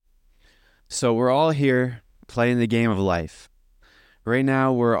So we're all here playing the game of life. Right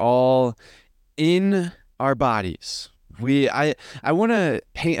now we're all in our bodies. I want to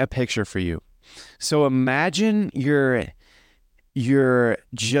paint a picture for you. So imagine you're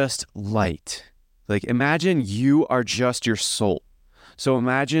just light. Like imagine you are just your soul. So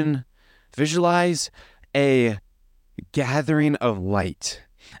visualize a gathering of light.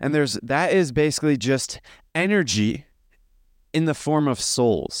 And that is basically just energy in the form of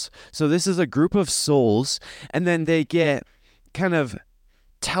souls. So this is a group of souls, and then they get kind of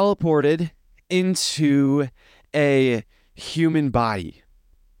teleported into a human body.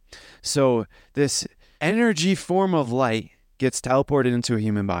 So this energy form of light gets teleported into a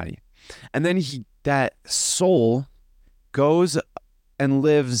human body. And then that soul goes and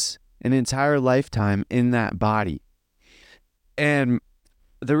lives an entire lifetime in that body. And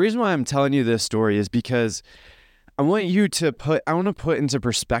the reason why I'm telling you this story is because I want to put into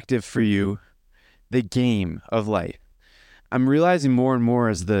perspective for you the game of life. I'm realizing more and more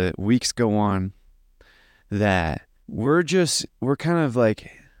as the weeks go on that we're kind of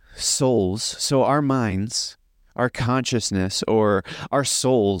like souls. So our minds, our consciousness, or our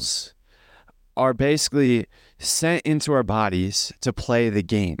souls are basically sent into our bodies to play the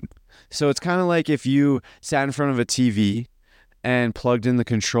game. So it's kind of like if you sat in front of a TV and plugged in the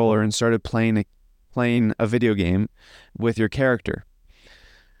controller and started playing a video game with your character.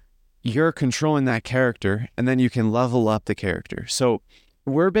 You're controlling that character, and then you can level up the character. So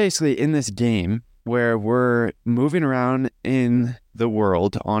we're basically in this game where we're moving around in the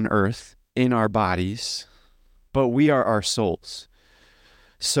world on Earth in our bodies, but we are our souls.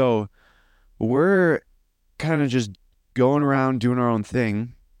 So we're kind of just going around doing our own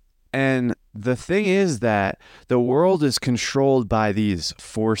thing. And the thing is that the world is controlled by these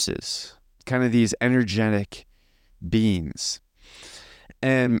forces, kind of these energetic beings.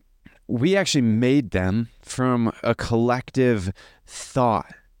 And we actually made them from a collective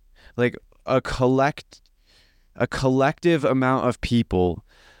thought, like a collective amount of people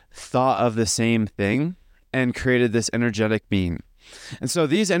thought of the same thing and created this energetic being. And so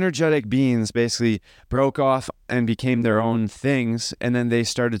these energetic beings basically broke off and became their own things, and then they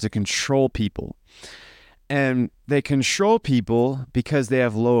started to control people. And they control people because they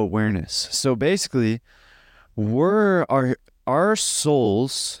have low awareness. So basically, our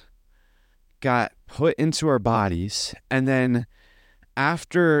souls got put into our bodies, and then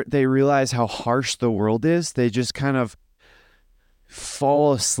after they realize how harsh the world is, they just kind of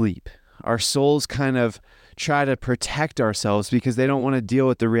fall asleep. Our souls kind of try to protect ourselves because they don't want to deal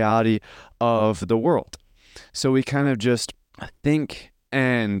with the reality of the world. So we kind of just think,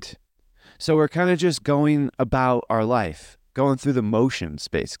 and so we're kind of just going about our life, going through the motions,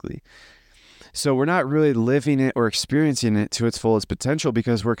 basically. So we're not really living it or experiencing it to its fullest potential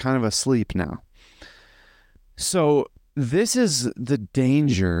because we're kind of asleep now. So this is the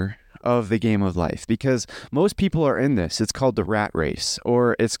danger of the game of life, because most people are in this. It's called the rat race,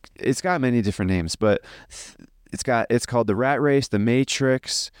 or it's got many different names, but it's called the rat race, the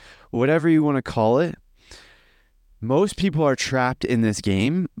matrix, whatever you want to call it. Most people are trapped in this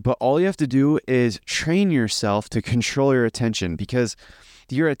game, but all you have to do is train yourself to control your attention, because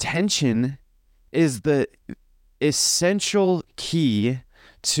your attention is the essential key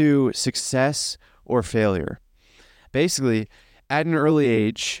to success or failure. Basically, at an early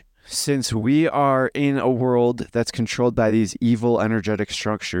age, since we are in a world that's controlled by these evil energetic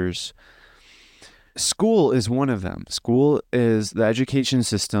structures, school is one of them. School is the education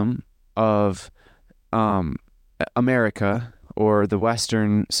system of America, or the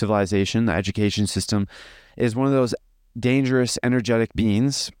Western civilization. The education system is one of those dangerous energetic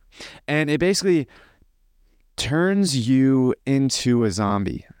beings, and it basically turns you into a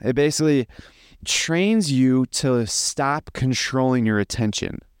zombie. It basically trains you to stop controlling your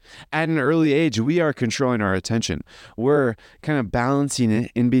attention. At an early age, we are controlling our attention. We're kind of balancing it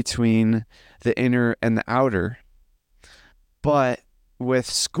in between the inner and the outer. But with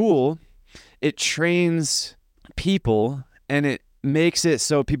school, it trains people, and it makes it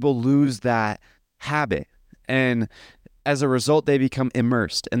so people lose that habit. And as a result, they become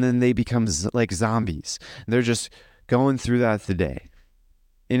immersed, and then they become like zombies. They're just going through that today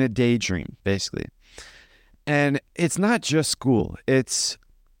in a daydream, basically. And it's not just school. It's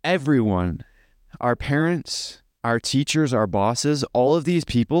everyone, our parents, our teachers, our bosses, all of these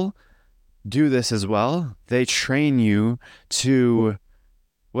people do this as well. They train you to,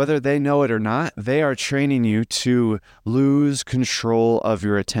 whether they know it or not, they are training you to lose control of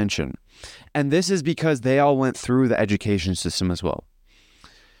your attention. And this is because they all went through the education system as well.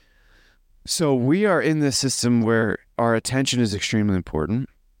 So we are in this system where our attention is extremely important.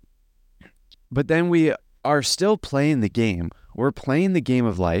 But then we are still playing the game. We're playing the game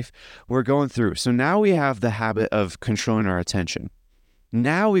of life. We're going through. So now we have the habit of controlling our attention.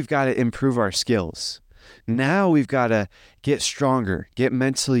 Now we've got to improve our skills. Now we've got to get stronger, get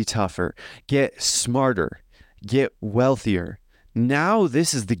mentally tougher, get smarter, get wealthier. Now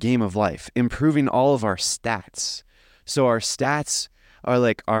this is the game of life, improving all of our stats. So our stats are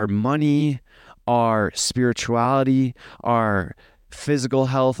like our money, our spirituality, our physical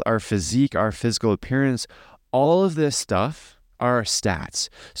health, our physique, our physical appearance. All of this stuff are our stats.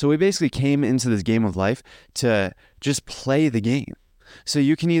 So we basically came into this game of life to just play the game. So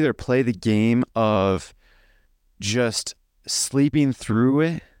you can either play the game of just sleeping through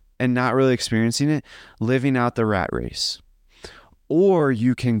it and not really experiencing it, living out the rat race. Or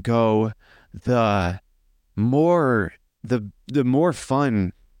you can go the more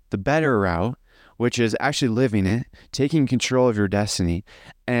fun, the better route, which is actually living it, taking control of your destiny,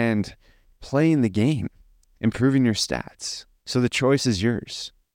 and playing the game, improving your stats. So the choice is yours.